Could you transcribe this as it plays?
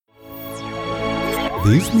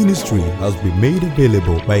This ministry has been made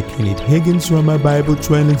available by Kenneth Hagin Rama Bible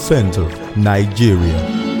Training Center, Nigeria.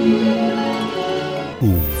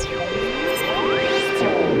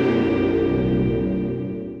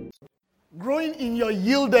 Growing in your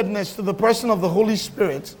yieldedness to the person of the Holy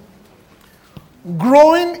Spirit,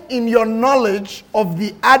 growing in your knowledge of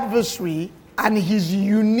the adversary and his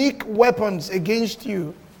unique weapons against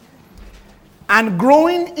you, and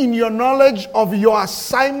growing in your knowledge of your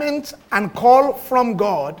assignment and call from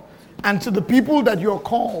God and to the people that you're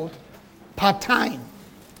called part-time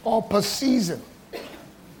or per season.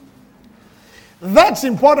 That's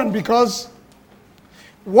important because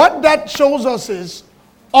what that shows us is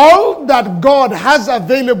all that God has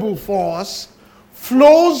available for us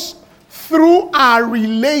flows through our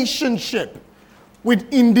relationship with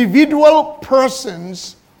individual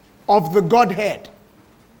persons of the Godhead.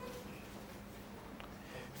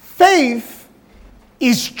 Faith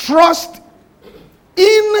is trust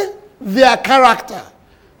in their character,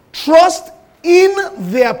 trust in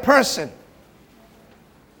their person.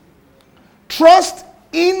 Trust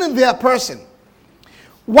in their person.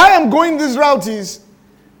 Why I'm going this route is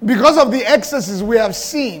because of the excesses we have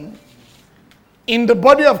seen in the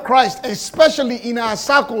body of Christ, especially in our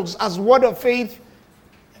circles as word of faith,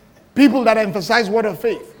 people that emphasize word of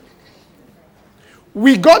faith.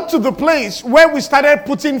 We got to the place where we started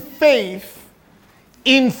putting faith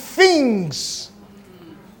in things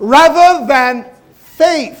rather than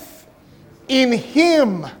faith in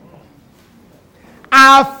Him.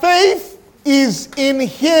 Our faith is in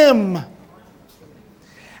Him.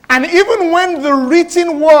 And even when the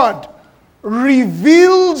written word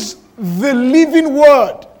reveals the living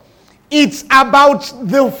word, it's about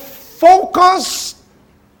the focus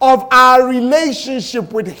of our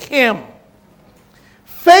relationship with Him.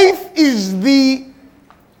 Faith is the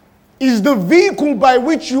vehicle by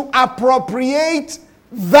which you appropriate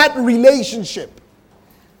that relationship,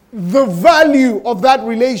 the value of that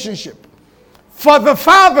relationship. For the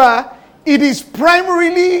Father, it is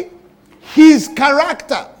primarily His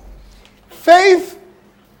character. Faith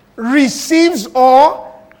receives or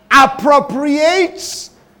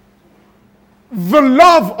appropriates the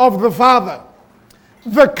love of the Father,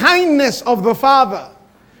 the kindness of the Father,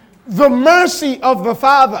 the mercy of the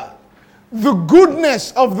Father, the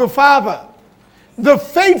goodness of the Father, the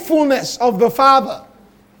faithfulness of the Father.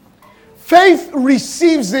 Faith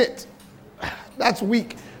receives it. That's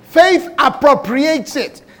weak. Faith appropriates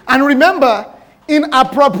it. And remember, in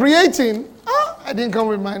appropriating, I didn't come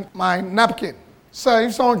with my napkin. So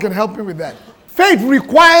if someone can help me with that. Faith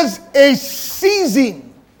requires a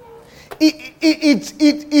season.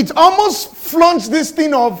 It almost flaunts this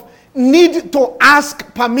thing of need to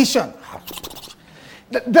ask permission.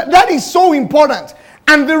 That is so important.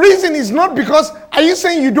 And the reason is not because, are you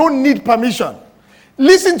saying you don't need permission?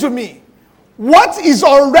 Listen to me. What is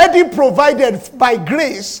already provided by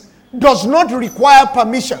grace does not require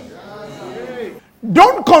permission.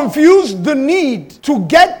 Don't confuse the need to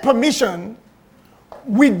get permission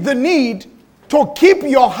with the need to keep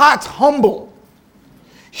your heart humble.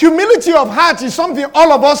 Humility of heart is something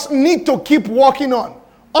all of us need to keep working on.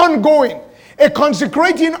 Ongoing, a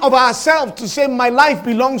consecrating of ourselves to say, my life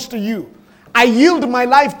belongs to you. I yield my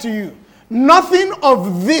life to you. Nothing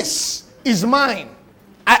of this is mine.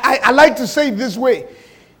 I like to say it this way.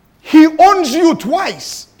 He owns you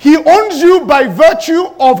twice. He owns you by virtue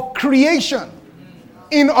of creation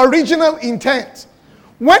in original intent.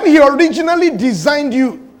 When He originally designed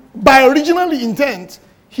you by original intent,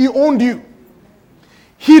 He owned you.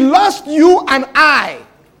 He lost you and I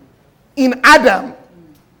in Adam.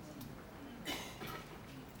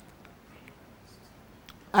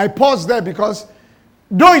 I pause there because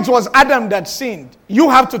though it was Adam that sinned, you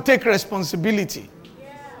have to take responsibility.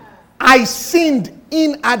 Yeah. I sinned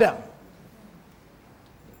in Adam.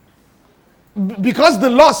 Because the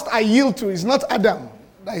lust I yield to is not Adam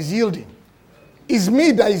that is yielding. It's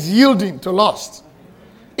me that is yielding to lust.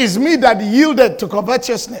 It's me that yielded to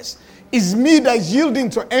covetousness. It's me that is yielding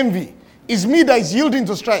to envy. It's me that is yielding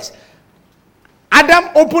to stress. Adam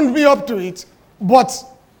opened me up to it, but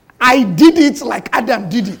I did it like Adam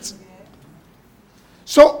did it.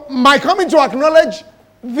 So my coming to acknowledge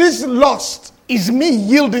this lust is me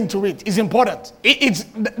yielding to it is important. It's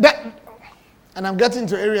that, and I'm getting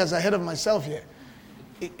to areas ahead of myself here.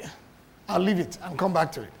 I'll leave it and come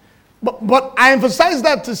back to it. But I emphasize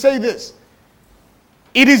that to say this.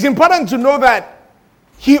 It is important to know that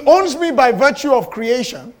He owns me by virtue of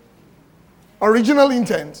creation, original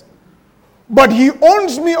intent, but He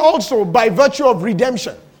owns me also by virtue of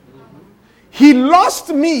redemption. He lost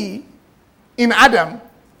me in Adam,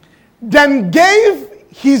 then gave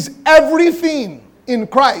his everything in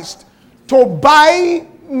Christ to buy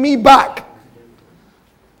me back.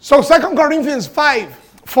 So 2 Corinthians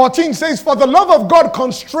 5:14 says, for the love of God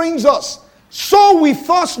constrains us, so we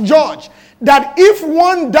thus judge that if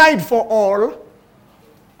one died for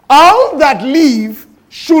all that live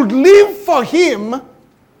should live for him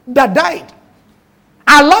that died.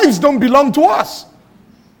 Our lives don't belong to us.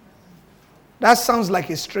 That sounds like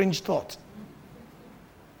a strange thought.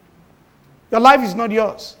 Your life is not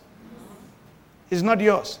yours. It's not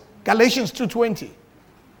yours. Galatians 2:20.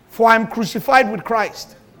 For I am crucified with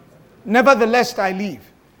Christ. Nevertheless I live.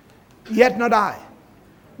 Yet not I,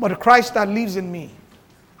 but Christ that lives in me.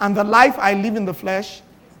 And the life I live in the flesh,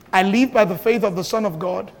 I live by the faith of the Son of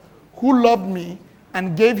God, who loved me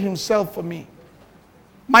and gave himself for me.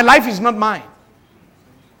 My life is not mine.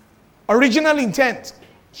 Original intent,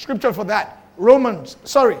 scripture for that.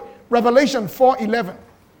 Revelation 4:11.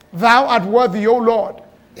 Thou art worthy, O Lord,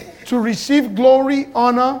 to receive glory,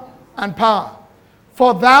 honor, and power.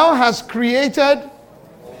 For thou hast created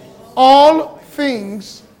all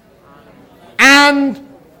things, and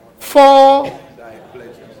for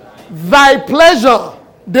thy pleasure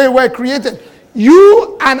they were created.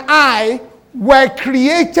 You and I were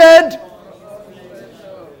created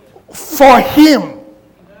for him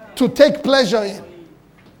to take pleasure in.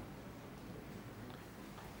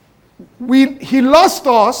 He lost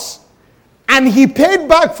us and he paid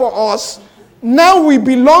back for us. Now we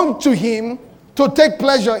belong to him to take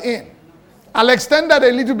pleasure in. I'll extend that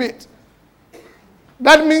a little bit.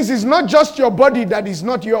 That means it's not just your body that is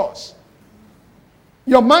not yours.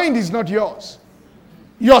 Your mind is not yours.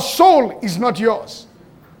 Your soul is not yours.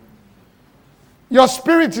 Your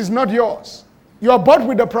spirit is not yours. You are bought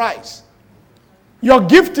with a price. Your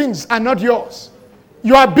giftings are not yours.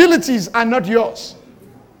 Your abilities are not yours.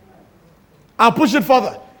 I'll push it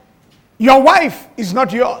further. Your wife is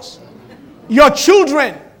not yours. Your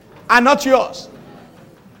children are not yours.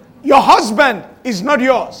 Your husband is not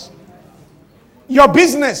yours. Your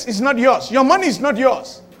business is not yours. Your money is not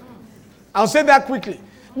yours. I'll say that quickly.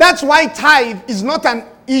 That's why tithe is not an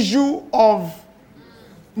issue of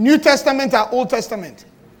New Testament or Old Testament.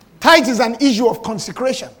 Tithe is an issue of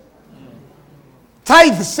consecration.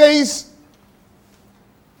 Tithe says,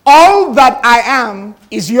 all that I am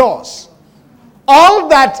is yours. All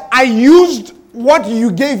that I used what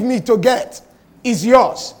you gave me to get is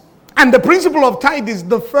yours. And the principle of tithe is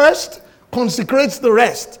the first consecrates the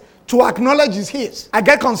rest. To acknowledge is his. I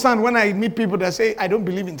get concerned when I meet people that say, I don't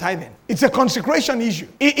believe in tithing. It's a consecration issue.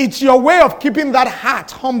 It's your way of keeping that heart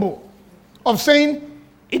humble. Of saying,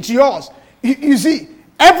 it's yours. You see,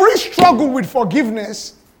 every struggle with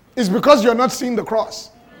forgiveness is because you're not seeing the cross.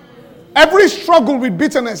 Every struggle with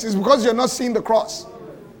bitterness is because you're not seeing the cross.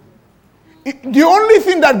 The only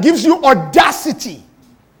thing that gives you audacity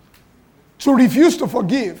to refuse to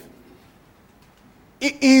forgive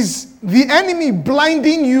is the enemy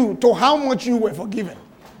blinding you to how much you were forgiven.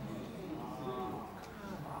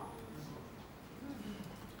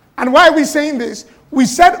 And why are we saying this? We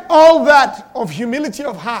said all that of humility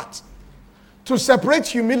of heart to separate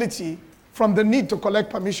humility from the need to collect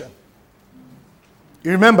permission. You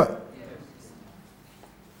remember?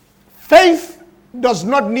 Faith does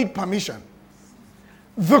not need permission.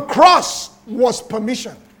 The cross was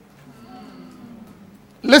permission.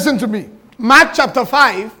 Listen to me. Mark chapter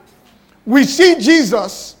 5, we see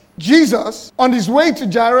Jesus on his way to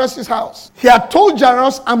Jairus' house. He had told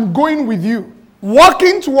Jairus, I'm going with you.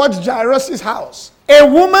 Walking towards Jairus' house, a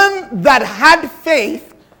woman that had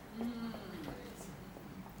faith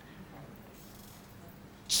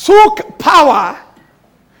took power,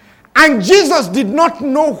 and Jesus did not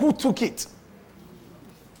know who took it.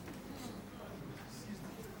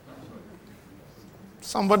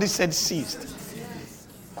 Somebody said seized.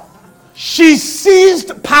 She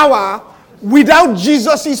seized power without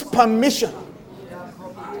Jesus' permission.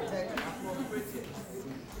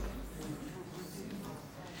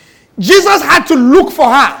 Jesus had to look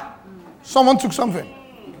for her. Someone took something.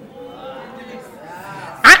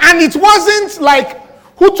 And it wasn't like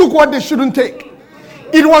who took what they shouldn't take.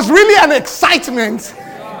 It was really an excitement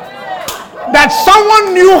that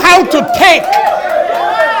someone knew how to take.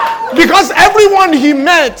 Because everyone he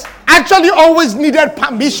met actually always needed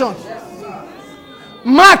permission.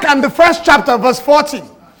 Mark and the first chapter, verse 40.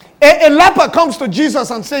 A leper comes to Jesus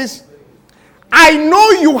and says, I know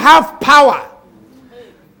you have power.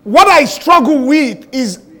 What I struggle with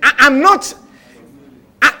is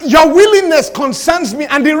your willingness concerns me.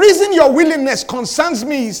 And the reason your willingness concerns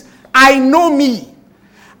me is I know me.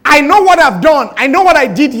 I know what I've done. I know what I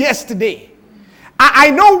did yesterday. I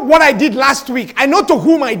know what I did last week. I know to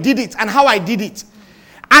whom I did it and how I did it.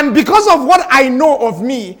 And because of what I know of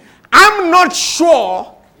me, I'm not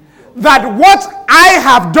sure that what I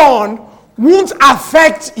have done won't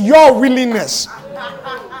affect your willingness.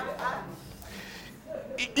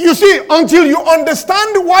 You see, until you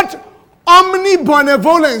understand what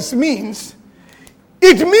omnibenevolence means,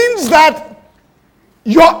 it means that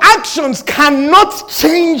your actions cannot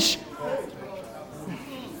change.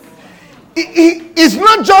 It's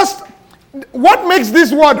not just, what makes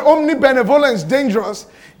this word omnibenevolence dangerous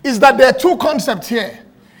is that there are two concepts here.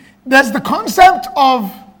 There's the concept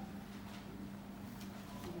of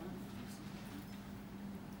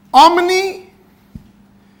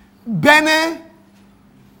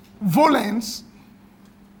omnibenevolence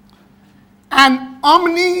and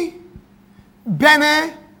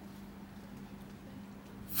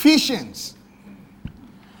omnibeneficence.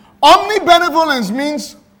 Omnibenevolence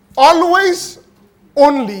means always,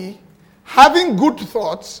 only, having good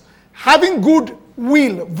thoughts, having good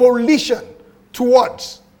will, volition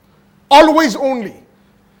towards. Always, only.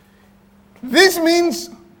 This means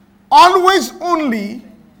always, only,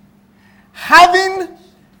 having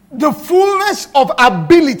the fullness of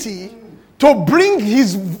ability to bring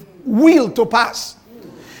his will to pass.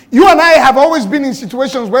 You and I have always been in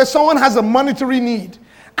situations where someone has a monetary need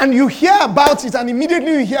and you hear about it, and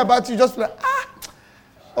immediately you hear about it, you just like,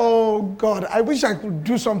 oh God, I wish I could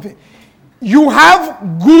do something. You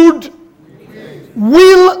have good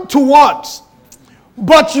will towards,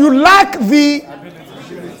 but you lack the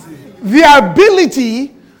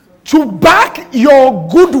ability to back your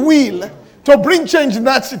goodwill to bring change in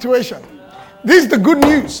that situation. This is the good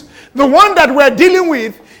news. The one that we're dealing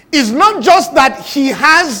with is not just that he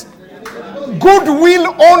has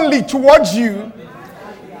goodwill only towards you.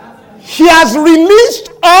 He has released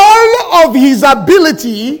all of his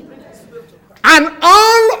ability and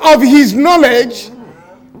all of his knowledge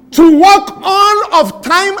to work all of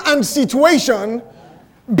time and situation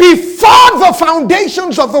before the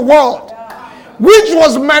foundations of the world, which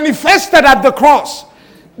was manifested at the cross,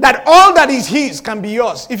 that all that is his can be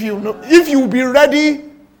yours if you be ready.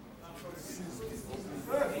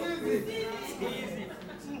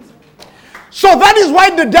 So that is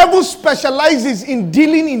why the devil specializes in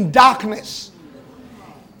dealing in darkness.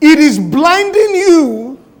 It is blinding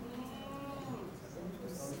you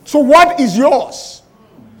to what is yours,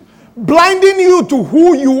 blinding you to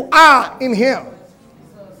who you are in him,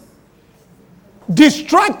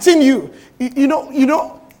 distracting you. You know,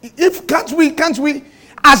 if can't we,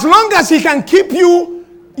 as long as he can keep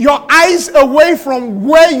your eyes away from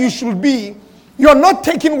where you should be, you're not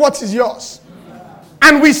taking what is yours.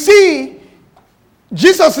 And we see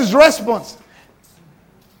Jesus' response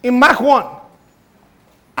in Mark 1.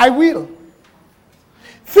 I will.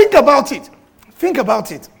 Think about it. Think about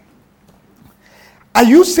it. Are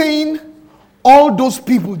you saying all those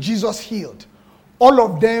people Jesus healed, all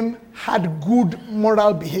of them had good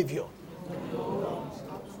moral behavior?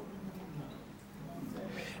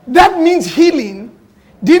 That means healing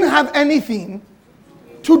didn't have anything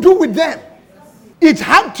to do with them. It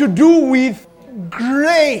had to do with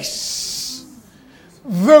grace.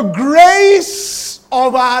 The grace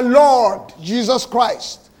of our Lord Jesus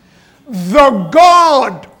Christ, the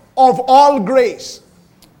God of all grace.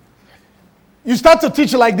 You start to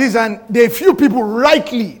teach like this, and there are few people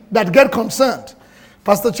rightly that get concerned.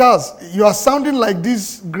 Pastor Charles, you are sounding like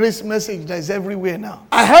this grace message that is everywhere now.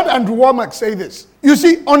 I heard Andrew Womack say this. You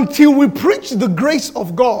see, until we preach the grace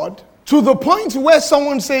of God to the point where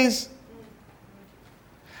someone says,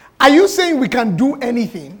 are you saying we can do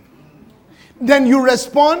anything? Then you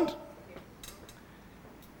respond,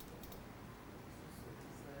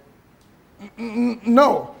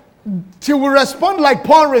 no. Till we respond like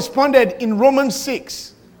Paul responded in Romans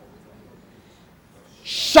 6.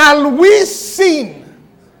 Shall we sin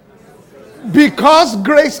because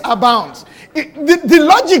grace abounds? The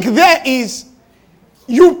logic there is,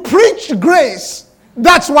 you preach grace,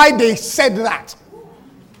 that's why they said that.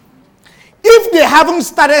 If they haven't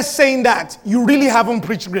started saying that, you really haven't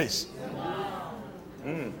preached grace.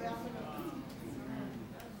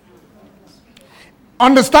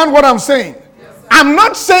 Understand what I'm saying? I'm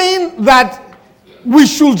not saying that we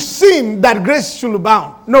should sin that grace should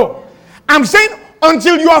abound. No. I'm saying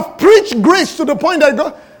until you have preached grace to the point that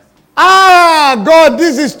God,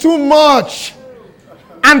 this is too much.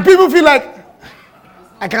 And people feel like,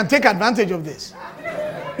 I can take advantage of this.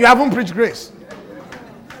 You haven't preached grace.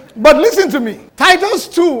 But listen to me. Titus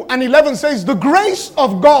 2:11 says, the grace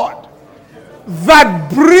of God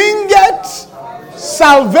that bringeth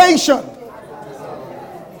salvation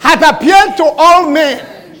hath appeared to all men,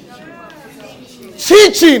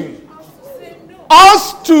 teaching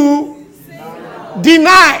us to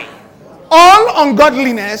Deny all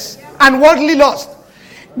ungodliness and worldly lust.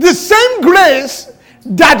 The same grace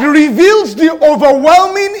that reveals the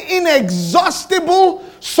overwhelming, inexhaustible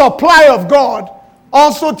supply of God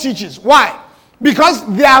also teaches. Why? Because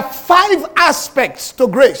there are 5 aspects to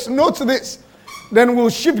grace. Note this. Then we'll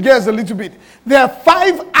shift gears a little bit. There are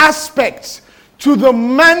 5 aspects to the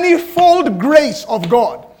manifold grace of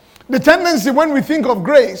God. The tendency when we think of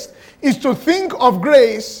grace is to think of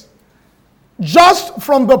grace just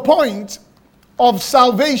from the point of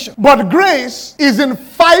salvation. But grace is in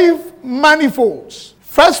 5 manifolds.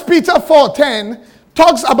 1 Peter 4:10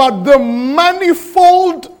 talks about the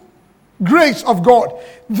manifold grace of God.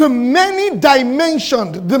 The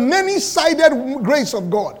many-dimensioned, the many-sided grace of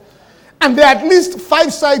God. And there are at least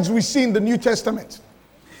 5 sides we see in the New Testament.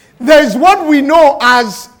 There is what we know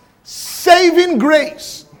as saving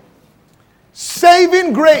grace.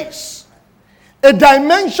 Saving grace. A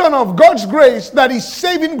dimension of God's grace that is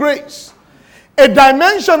saving grace. A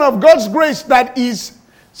dimension of God's grace that is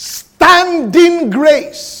standing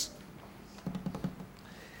grace.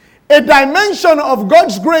 A dimension of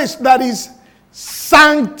God's grace that is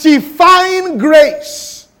sanctifying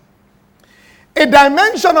grace. A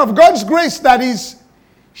dimension of God's grace that is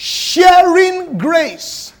sharing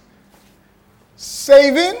grace.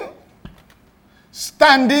 Saving,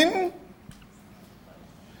 standing,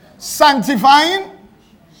 sanctifying,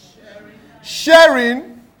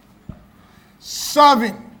 sharing,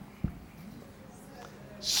 serving.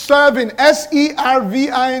 Serving,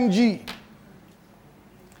 S-E-R-V-I-N-G.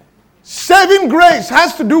 Saving grace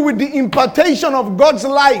has to do with the impartation of God's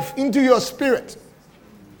life into your spirit.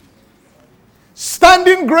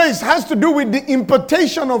 Standing grace has to do with the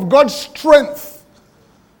impartation of God's strength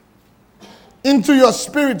into your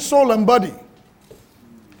spirit, soul, and body.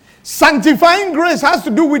 Sanctifying grace has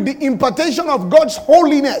to do with the impartation of God's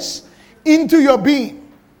holiness into your being.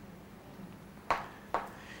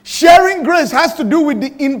 Sharing grace has to do with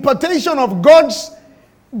the impartation of God's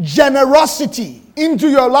generosity into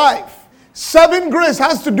your life. Serving grace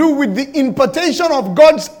has to do with the impartation of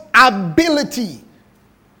God's ability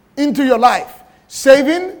into your life.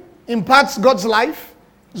 Saving imparts God's life,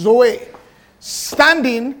 Zoe.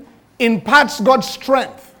 Standing imparts God's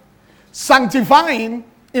strength. Sanctifying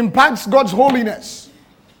impacts God's holiness.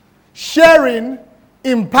 Sharing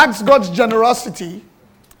impacts God's generosity.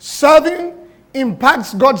 Serving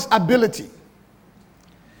impacts God's ability.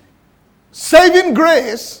 Saving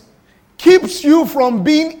grace keeps you from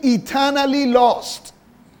being eternally lost.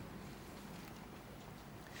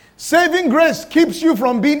 Saving grace keeps you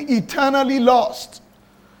from being eternally lost.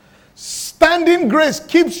 Standing grace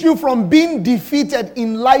keeps you from being defeated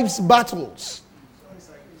in life's battles.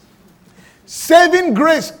 Saving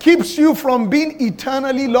grace keeps you from being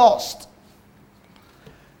eternally lost.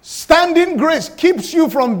 Standing grace keeps you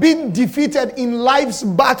from being defeated in life's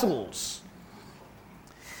battles.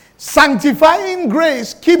 Sanctifying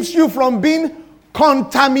grace keeps you from being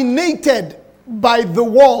contaminated by the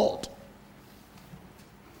world.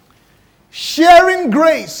 Sharing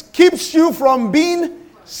grace keeps you from being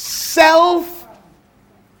saving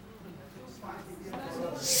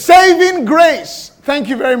grace. Thank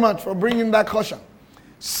you very much for bringing that caution.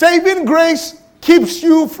 Saving grace keeps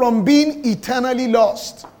you from being eternally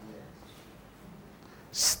lost.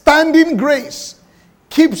 Standing grace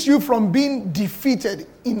keeps you from being defeated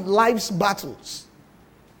in life's battles.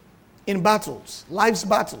 Life's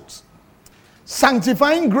battles.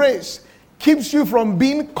 Sanctifying grace keeps you from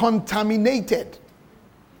being contaminated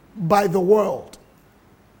by the world.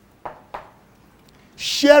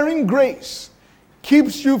 Sharing grace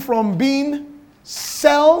keeps you from being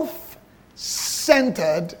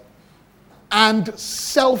self-centered and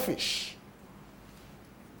selfish.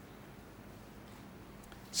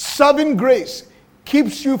 Serving grace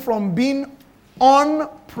keeps you from being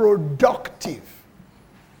unproductive.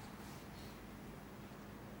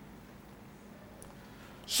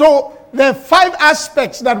 So there are 5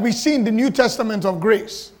 aspects that we see in the New Testament of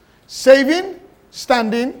grace: saving,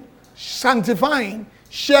 standing, sanctifying,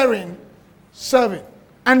 sharing, serving.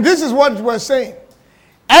 And this is what we're saying.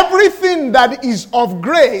 Everything that is of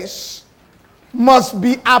grace must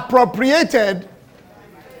be appropriated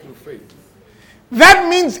through faith. That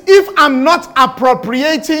means if I'm not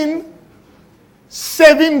appropriating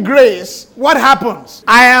saving grace, what happens?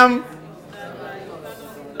 I'm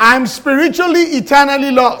spiritually,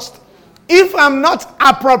 eternally lost. If I'm not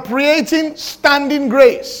appropriating standing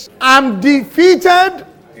grace, I'm defeated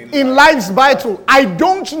in life's battle. I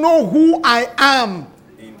don't know who I am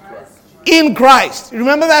in Christ.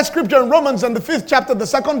 Remember that scripture in Romans in the 5th chapter, the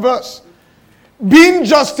 2nd verse. Being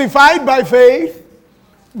justified by faith,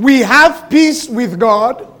 we have peace with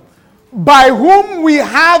God, by whom we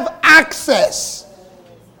have access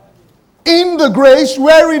in the grace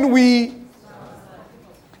wherein we,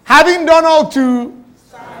 having done all to,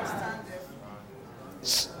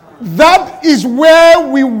 that is where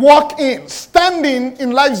we walk in, standing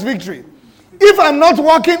in life's victory. If I'm not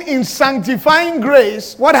walking in sanctifying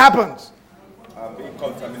grace, what happens? I'm being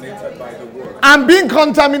contaminated by the world. I'm being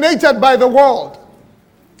contaminated by the world.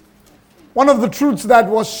 One of the truths that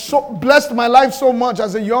blessed my life so much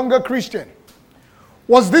as a younger Christian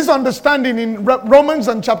was this understanding in Romans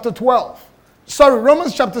chapter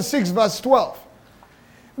 6 verse 12.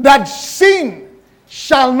 That sin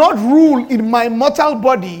shall not rule in my mortal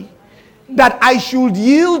body, that I should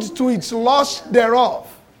yield to its lust thereof.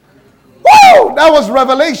 Woo! That was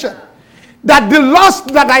revelation. That the lust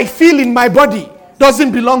that I feel in my body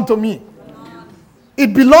doesn't belong to me.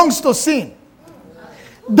 It belongs to sin.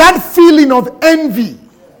 That feeling of envy,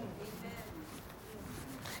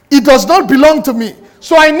 it does not belong to me.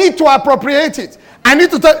 So I need to appropriate it. I need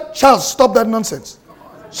to tell Charles, stop that nonsense.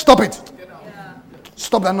 Stop it.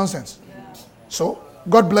 Stop that nonsense. So,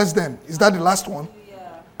 God bless them. Is that the last one?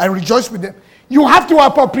 I rejoice with them. You have to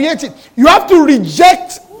appropriate it. You have to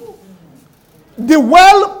reject the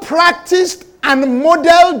well-practiced and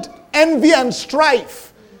modeled envy and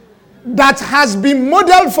strife that has been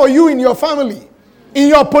modeled for you in your family, in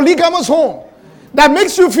your polygamous home, that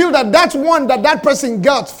makes you feel that that one that person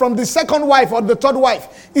got from the second wife or the third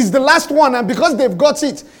wife is the last one, and because they've got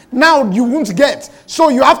it, now you won't get. So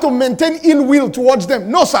you have to maintain ill will towards them.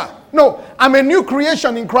 No, sir. No, I'm a new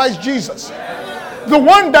creation in Christ Jesus. The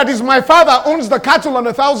one that is my father owns the cattle on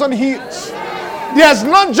 1,000 hills. There's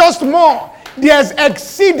not just more, there's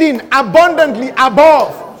exceeding abundantly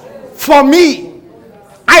above for me.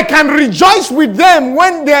 I can rejoice with them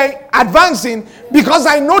when they're advancing because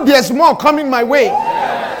I know there's more coming my way.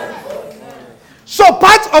 So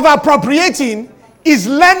part of appropriating is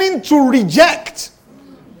learning to reject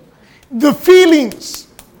the feelings,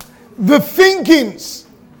 the thinkings.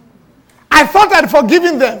 I thought I'd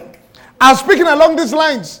forgiven them. I was speaking along these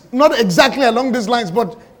lines, not exactly along these lines,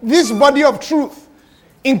 but this body of truth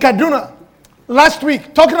in Kaduna last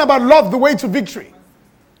week, talking about love, the way to victory,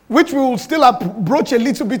 which we will still broach a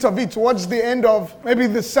little bit of it towards the end of maybe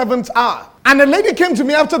the 7th hour. And a lady came to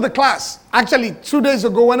me after the class, actually 2 days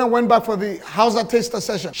ago when I went back for the Hausa Taster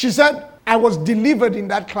session. She said, I was delivered in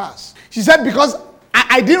that class. She said, because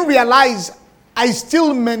I didn't realize I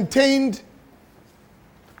still maintained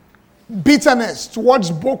bitterness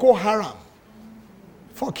towards Boko Haram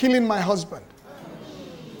for killing my husband.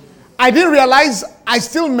 I didn't realize I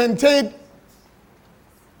still maintained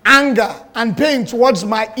anger and pain towards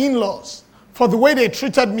my in-laws for the way they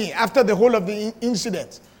treated me after the whole of the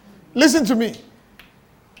incident. Listen to me.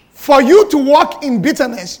 For you to walk in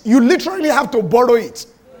bitterness, you literally have to borrow it.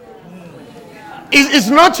 It's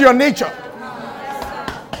not your nature.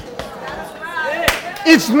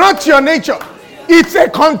 It's not your nature. It's a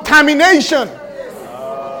contamination.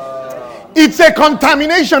 It's a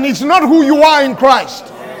contamination. It's not who you are in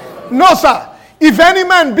Christ. No, sir. If any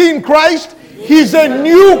man be in Christ, he's a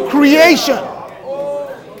new creation.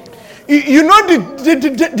 You know the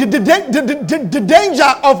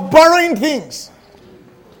danger of borrowing things,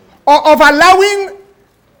 or of allowing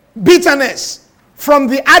bitterness from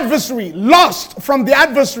the adversary, lust from the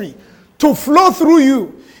adversary to flow through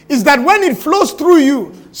you, is that when it flows through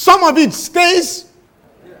you, some of it stays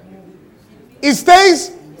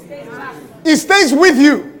with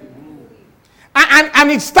you.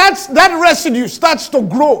 And it starts, that residue starts to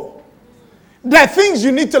grow. There are things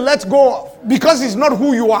you need to let go of because it's not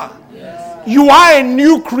who you are. You are a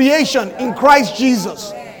new creation in Christ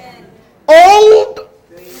Jesus. Old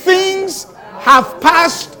things have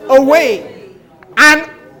passed away and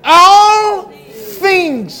all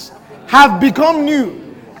things have become new.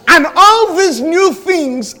 And all these new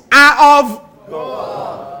things are of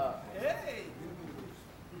God.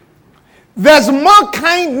 There's more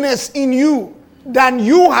kindness in you than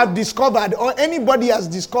you have discovered or anybody has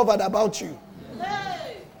discovered about you.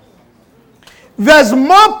 There's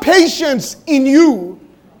more patience in you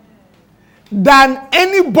than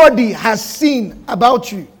anybody has seen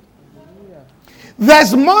about you.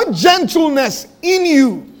 There's more gentleness in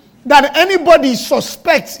you than anybody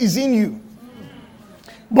suspects is in you.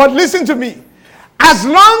 But listen to me. As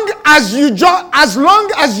long as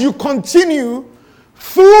you continue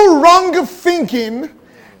through wrong thinking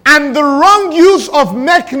and the wrong use of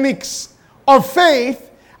mechanics of faith,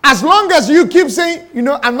 as long as you keep saying,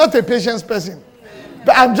 I'm not a patient person.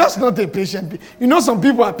 But I'm just not a patient. Some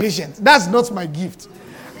people are patient. That's not my gift.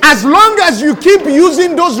 As long as you keep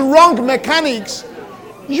using those wrong mechanics,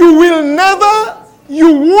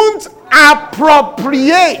 You won't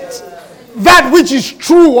appropriate that which is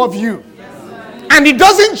true of you. And it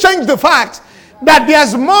doesn't change the fact that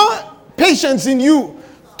there's more patience in you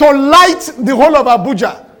to light the whole of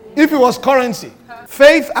Abuja if it was currency.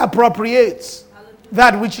 Faith appropriates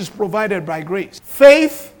that which is provided by grace.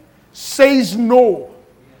 Faith says no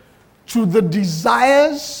to the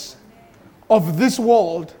desires of this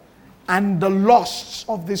world and the lusts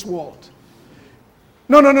of this world.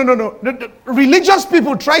 No. The religious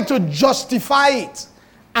people try to justify it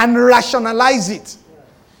and rationalize it.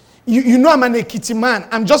 You know I'm an Ekiti man.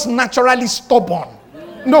 I'm just naturally stubborn.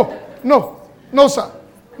 No, sir.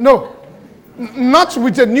 No. Not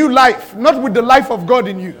with a new life. Not with the life of God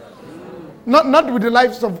in you. Not with the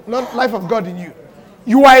life of God in you.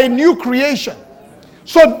 You are a new creation.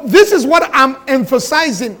 So this is what I'm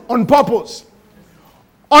emphasizing on purpose.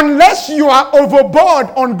 Unless you are overboard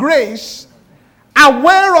on grace,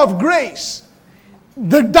 aware of grace,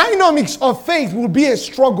 the dynamics of faith will be a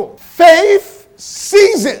struggle. Faith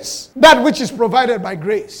seizes that which is provided by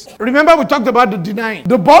grace. Remember we talked about the denying.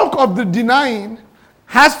 The bulk of the denying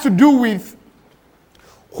has to do with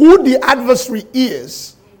who the adversary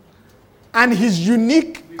is and his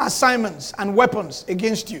unique assignments and weapons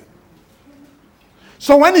against you.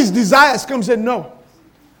 So when his desires come, say, no,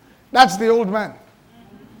 that's the old man.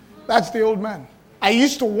 That's the old man. I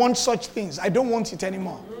used to want such things. I don't want it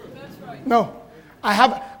anymore. No.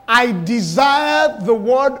 I desire the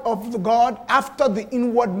word of the God after the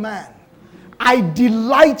inward man. I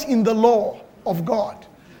delight in the law of God.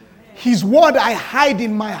 His word I hide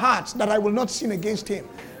in my heart that I will not sin against him.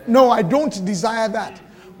 No, I don't desire that.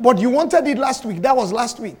 But you wanted it last week. That was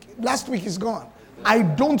last week. Last week is gone. I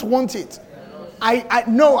don't want it. I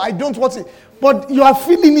don't want it. But you are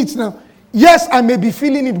feeling it now. Yes, I may be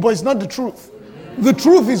feeling it, but it's not the truth. The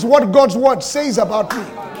truth is what God's word says about me.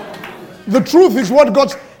 The truth is what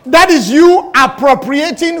God's... That is you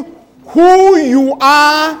appropriating who you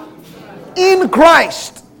are in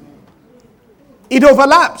Christ. It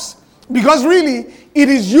overlaps. Because really, it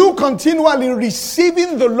is you continually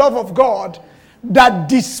receiving the love of God that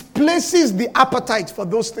displaces the appetite for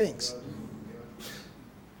those things.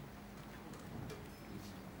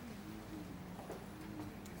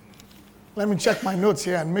 Let me check my notes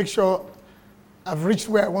here and make sure I've reached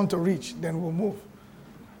where I want to reach. Then we'll move.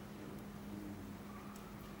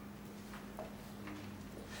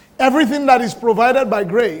 Everything that is provided by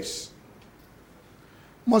grace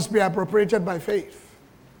must be appropriated by faith.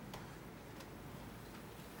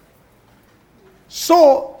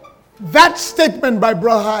 So, that statement by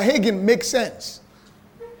Brother Hagin makes sense.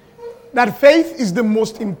 That faith is the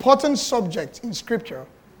most important subject in Scripture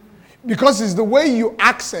because it's the way you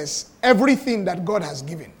access everything that God has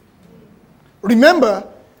given. Remember,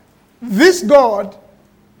 this God,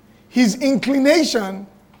 his inclination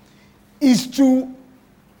is to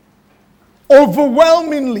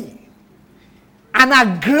overwhelmingly an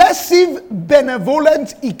aggressive,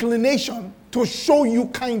 benevolent inclination to show you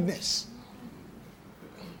kindness.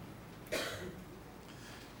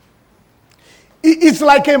 It's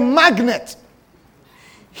like a magnet.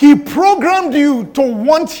 He programmed you to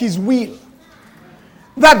want his will.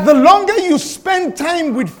 That the longer you spend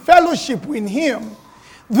time with fellowship with him,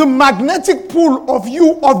 the magnetic pull of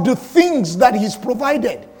you of the things that he's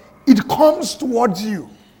provided, it comes towards you.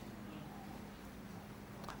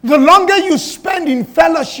 The longer you spend in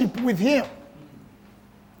fellowship with him,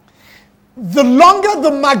 the longer the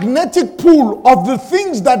magnetic pull of the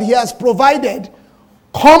things that he has provided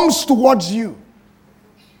comes towards you.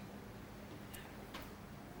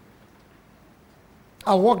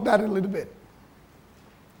 I'll walk that a little bit.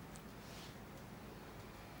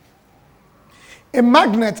 A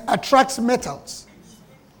magnet attracts metals.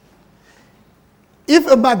 If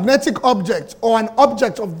a magnetic object or an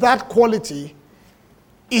object of that quality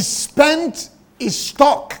is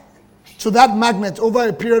stuck to that magnet over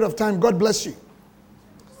a period of time, God bless you.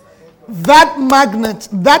 That magnet,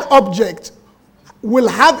 that object will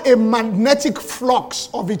have a magnetic flux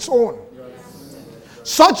of its own,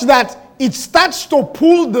 such that it starts to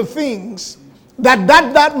pull the things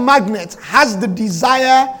that magnet has the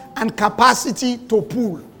desire and capacity to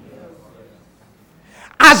pull.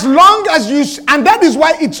 As long as you, and that is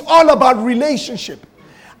why it's all about relationship.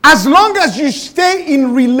 As long as you stay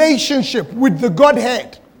in relationship with the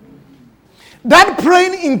Godhead, that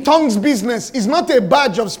praying in tongues business is not a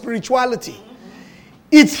badge of spirituality.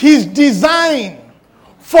 It's his design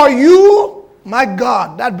for you. My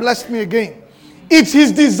God, that blessed me again. It's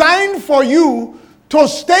his design for you to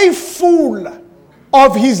stay full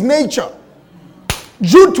of his nature.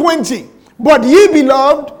 Jude 20. But ye,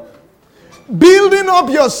 beloved, building up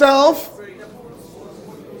yourself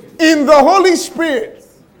in the Holy Spirit,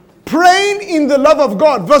 praying in the love of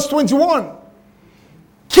God. Verse 21.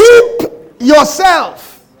 Keep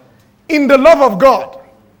yourself in the love of God.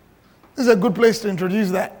 This is a good place to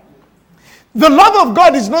introduce that. The love of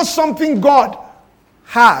God is not something God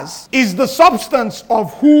has. It's the substance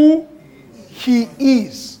of who He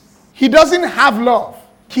is. He doesn't have love.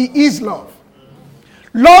 He is love.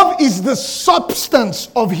 Love is the substance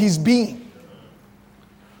of His being.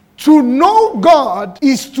 To know God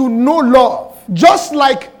is to know love. Just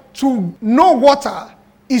like to know water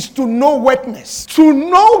is to know wetness. To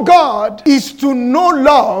know God is to know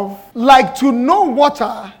love, like to know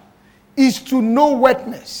water is to know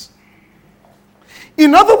wetness.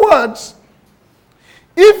 In other words,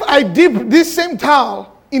 if I dip this same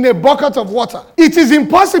towel in a bucket of water, it is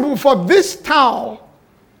impossible for this towel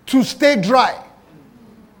to stay dry.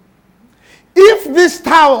 If this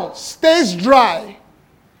towel stays dry,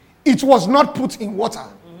 it was not put in water.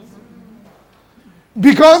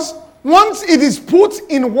 Because once it is put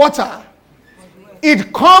in water,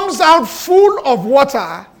 it comes out full of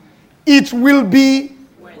water, it will be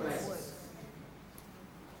wet.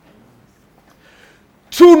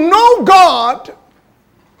 To know God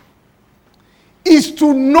is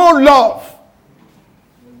to know love.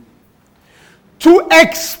 To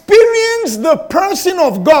experience the person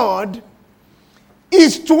of God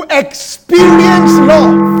is to experience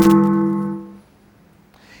love.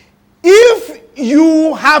 If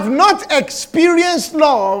you have not experienced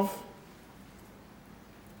love,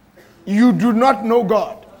 you do not know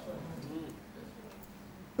God.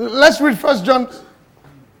 Let's read 1 John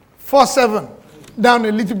 4:7 down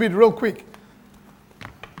a little bit real quick.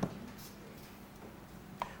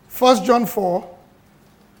 1 John 4.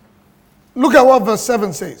 Look at what verse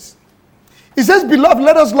 7 says. It says, "Beloved,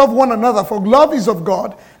 let us love one another, for love is of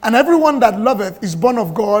God, and everyone that loveth is born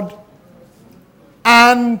of God,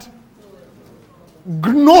 and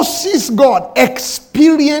gnosis God,"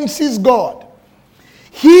 experiences God.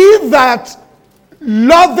 "He that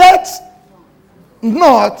loveth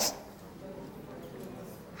not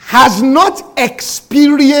has not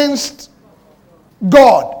experienced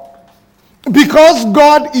God." Because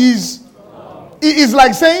God is, it is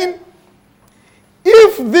like saying,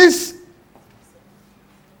 if this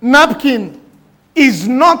napkin is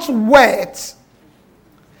not wet,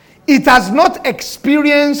 it has not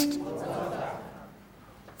experienced.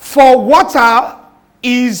 For water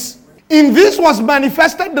is, in this was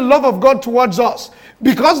manifested the love of God towards us,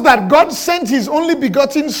 because that God sent His only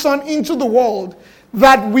begotten Son into the world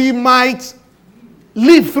that we might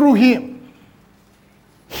live through Him.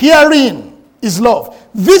 Herein is love.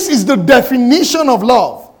 This is the definition of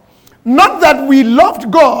love. Not that we loved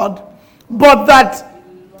God, but that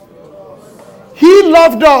He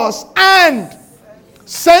loved us and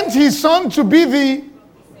sent His Son to be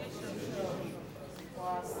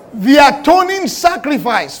the atoning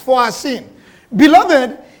sacrifice for our sin.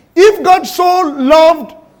 Beloved, if God so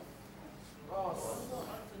loved,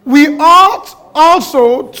 we ought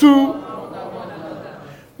also to.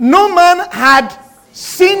 No man had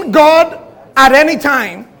seen God at any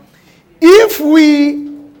time. If we,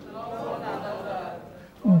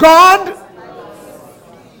 God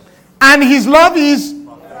and His love is,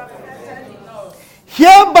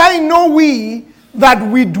 hereby know we that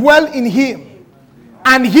we dwell in Him,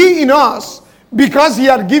 and He in us, because He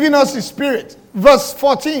had given us His Spirit. Verse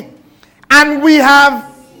 14. And we have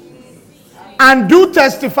and do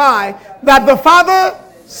testify that the Father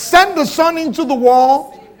sent the Son into the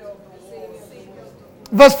world.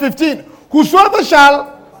 Verse 15. Whosoever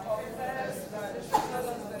shall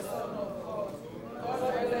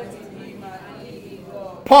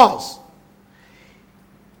pause.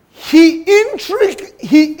 He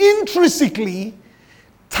intrinsically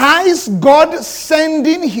ties God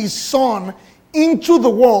sending His Son into the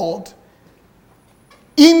world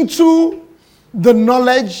into the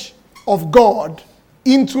knowledge of God,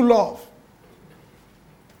 into love.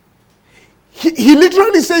 He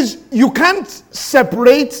literally says you can't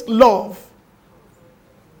separate love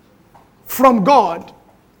from God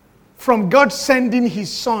sending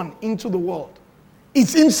His Son into the world.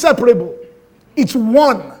 It's inseparable. It's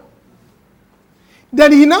one.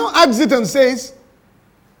 Then He now adds it and says,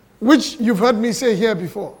 which you've heard me say here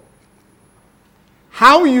before,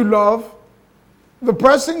 how you love the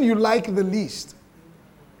person you like the least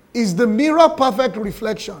is the mirror perfect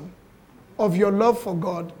reflection of your love for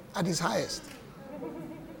God at His highest.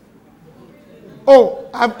 Oh,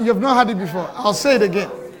 you've not heard it before. I'll say it again.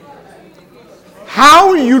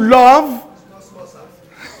 How you love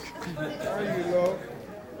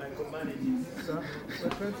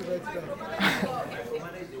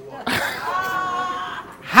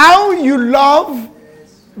How you love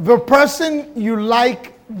the person you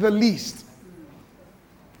like the least.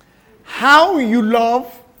 How you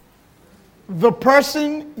love the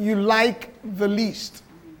person you like the least.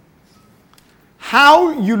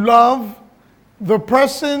 How you love the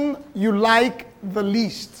person you like the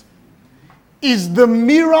least is the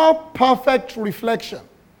mirror perfect reflection.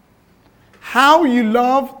 How you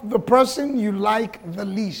love the person you like the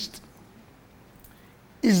least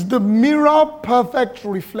is the mirror perfect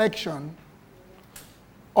reflection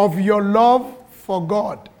of your love for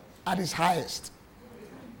God at its highest.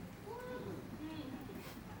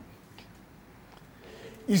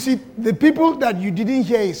 You see, the people that you didn't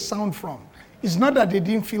hear a sound from, it's not that they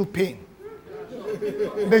didn't feel pain.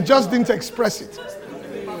 They just didn't express it.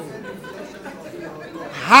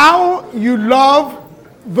 How you love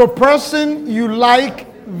the person you like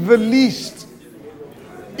the least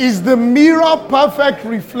is the mirror perfect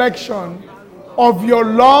reflection of your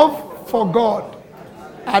love for God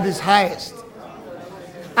at its highest.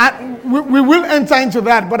 And we will enter into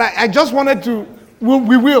that, but I just wanted to,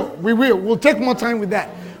 we'll take more time with that.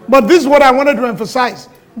 But this is what I wanted to emphasize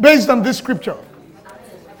based on this scripture.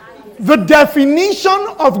 The definition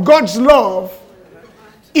of God's love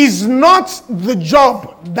is not the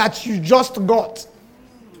job that you just got.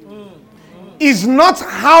 Is not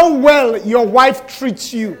how well your wife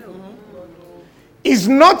treats you. Is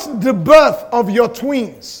not the birth of your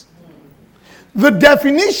twins. The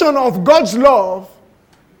definition of God's love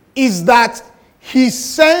is that He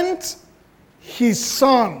sent His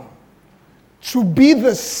Son to be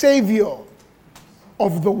the Savior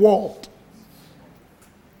of the world.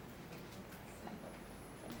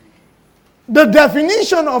 The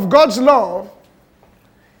definition of God's love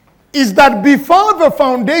is that before the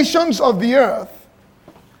foundations of the earth,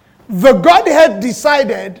 the Godhead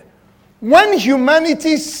decided when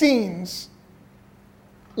humanity sins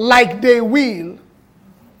like they will,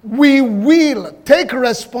 we will take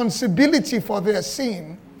responsibility for their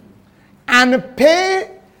sin and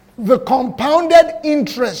pay the compounded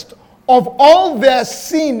interest of all their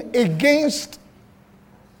sin against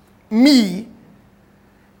me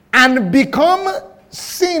and become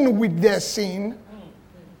sin with their sin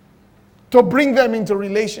to bring them into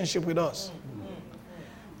relationship with us.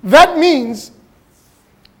 That means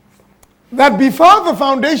that before the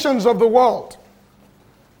foundations of the world,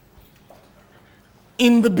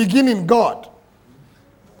 in the beginning, God,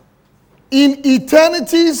 in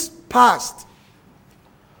eternities past,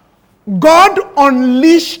 God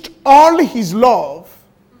unleashed all His love,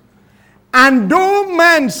 and though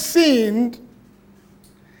man sinned,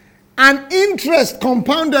 and interest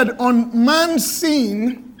compounded on man's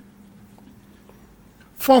sin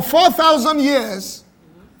for 4,000 years,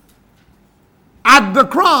 at the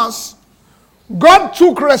cross, God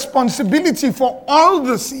took responsibility for all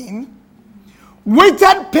the sin,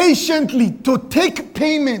 waited patiently to take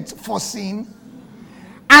payment for sin,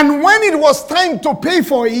 and when it was time to pay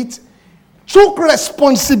for it, took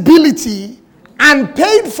responsibility and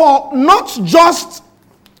paid for not just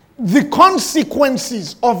the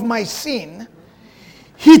consequences of my sin.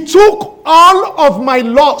 He took all of my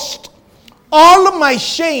lust, all my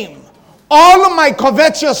shame, all my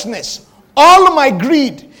covetousness, all my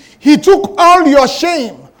greed. He took all your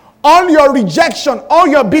shame, all your rejection, all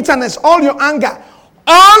your bitterness, all your anger,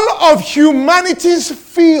 all of humanity's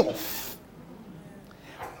filth,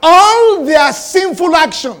 all their sinful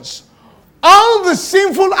actions, all the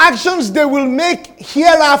sinful actions they will make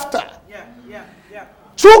hereafter.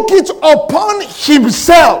 Took it upon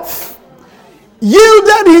Himself,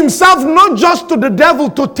 yielded Himself not just to the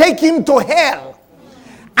devil to take him to hell,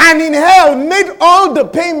 and in hell made all the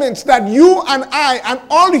payments that you and I and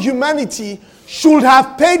all humanity should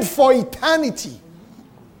have paid for eternity.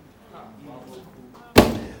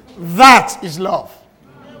 That is love.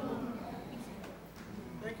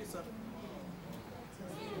 Thank you, sir.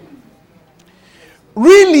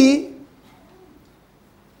 Really,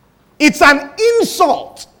 it's an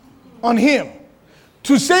insult on Him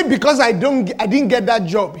to say because I didn't get that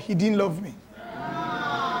job, He didn't love me.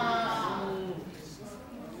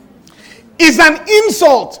 It's an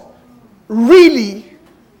insult, really,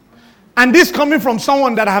 and this coming from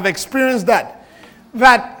someone that have experienced that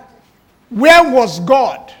where was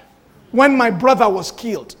God when my brother was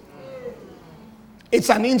killed? It's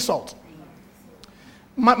an insult.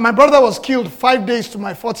 My brother was killed 5 days to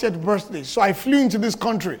my 40th birthday, so I flew into this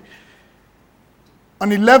country on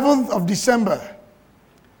 11th of December,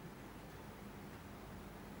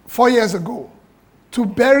 4 years ago, to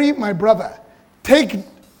bury my brother, take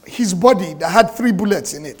his body that had 3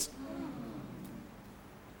 bullets in it,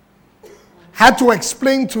 had to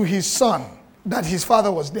explain to his son that his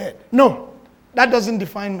father was dead. No, that doesn't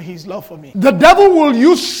define his love for me. The devil will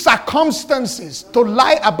use circumstances to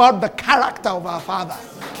lie about the character of our Father.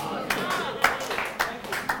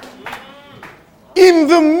 In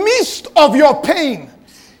the midst of your pain,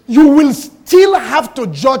 you will still have to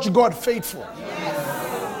judge God faithful.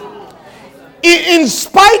 In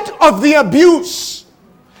spite of the abuse,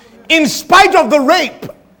 in spite of the rape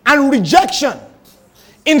and rejection,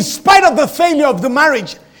 in spite of the failure of the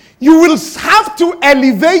marriage, you will have to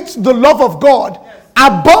elevate the love of God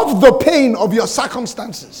above the pain of your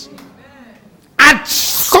circumstances. At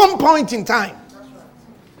some point in time,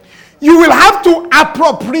 you will have to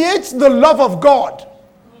appropriate the love of God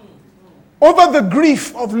over the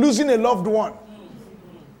grief of losing a loved one.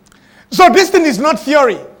 So this thing is not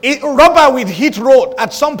theory. Rubber will hit road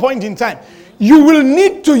at some point in time. You will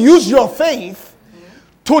need to use your faith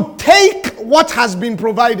to take what has been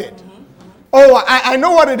provided. Oh, I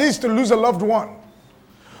know what it is to lose a loved one.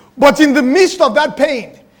 But in the midst of that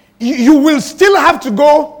pain, you will still have to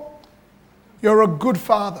go, you're a good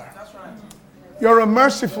Father. You're a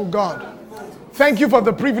merciful God. Thank you for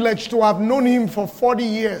the privilege to have known him for 40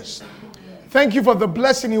 years. Thank you for the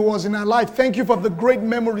blessing he was in our life. Thank you for the great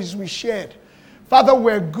memories we shared. Father,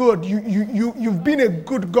 we're good. You've been a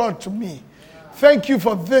good God to me. Thank you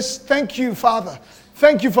for this. Thank you, Father.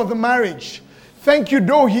 Thank you for the marriage. Thank you,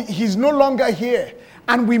 though he's no longer here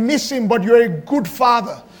and we miss him, but you're a good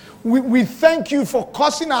Father. We thank you for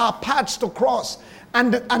causing our paths to cross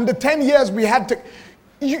and the 10 years we had to.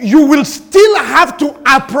 You will still have to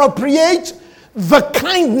appropriate the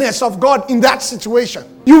kindness of God in that situation.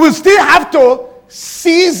 You will still have to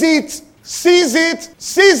seize it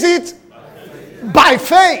by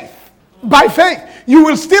faith. By faith. You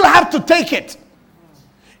will still have to take it.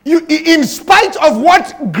 In spite of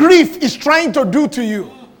what grief is trying to do to you,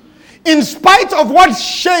 in spite of what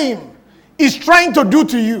shame is trying to do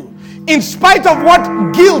to you, in spite of what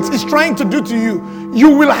guilt is trying to do to you, you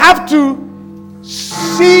will have to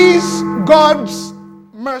seize God's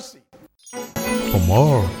mercy. For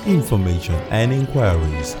more information and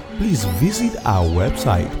inquiries, please visit our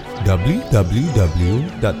website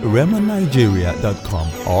www.remanigeria.com,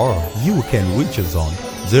 or you can reach us on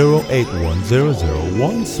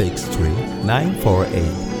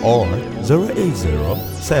 08100163948 or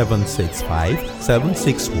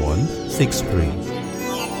 080-765-76163.